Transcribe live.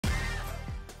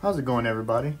How's it going,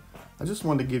 everybody? I just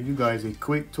wanted to give you guys a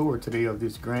quick tour today of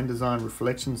this Grand Design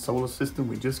reflection solar system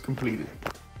we just completed.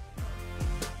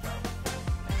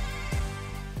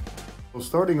 So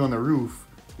starting on the roof,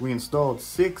 we installed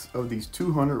 6 of these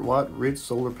 200 watt rich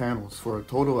solar panels for a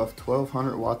total of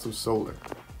 1200 watts of solar.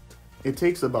 It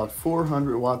takes about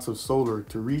 400 watts of solar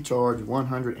to recharge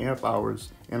 100 amp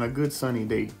hours in a good sunny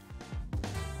day.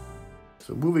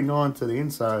 So moving on to the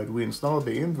inside, we installed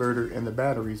the inverter and the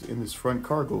batteries in this front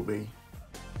cargo bay.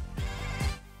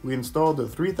 We installed the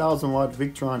 3000 watt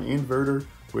Victron inverter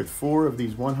with 4 of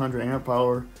these 100 amp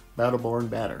hour battle-born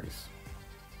batteries.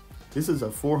 This is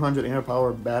a 400 amp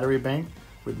hour battery bank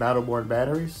with battle-born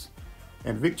batteries,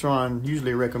 and Victron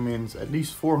usually recommends at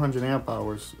least 400 amp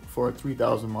hours for a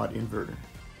 3000 watt inverter.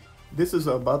 This is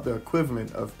about the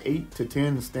equivalent of 8 to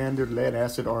 10 standard lead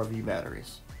acid RV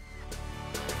batteries.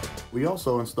 We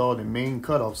also installed a main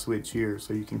cutoff switch here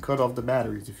so you can cut off the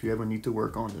batteries if you ever need to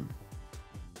work on them.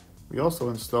 We also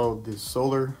installed this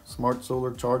smart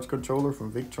solar charge controller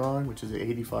from Victron, which is an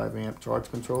 85 amp charge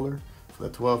controller for the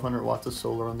 1200 watts of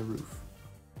solar on the roof.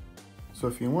 So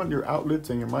if you want your outlets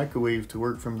and your microwave to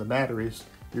work from the batteries,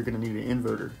 you're going to need an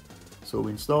inverter. So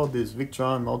we installed this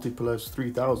Victron MultiPlus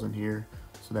 3000 here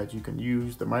so that you can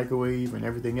use the microwave and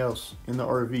everything else in the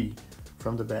RV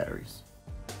from the batteries.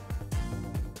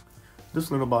 This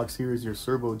little box here is your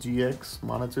Servo GX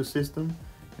monitor system,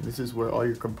 and this is where all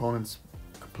your components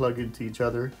plug into each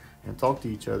other and talk to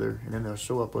each other, and then they'll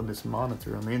show up on this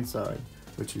monitor on the inside,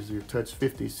 which is your Touch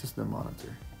 50 system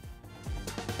monitor.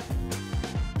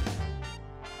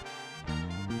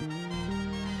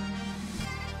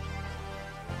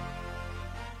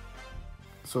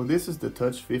 So this is the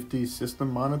Touch 50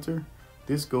 system monitor.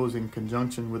 This goes in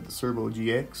conjunction with the Servo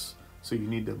GX, so you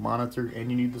need the monitor and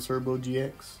you need the Servo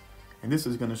GX. And this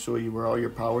is going to show you where all your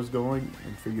power is going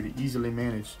and for you to easily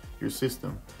manage your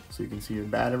system. So you can see your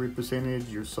battery percentage,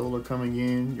 your solar coming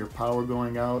in, your power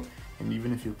going out, and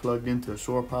even if you're plugged into a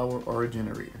shore power or a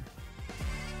generator.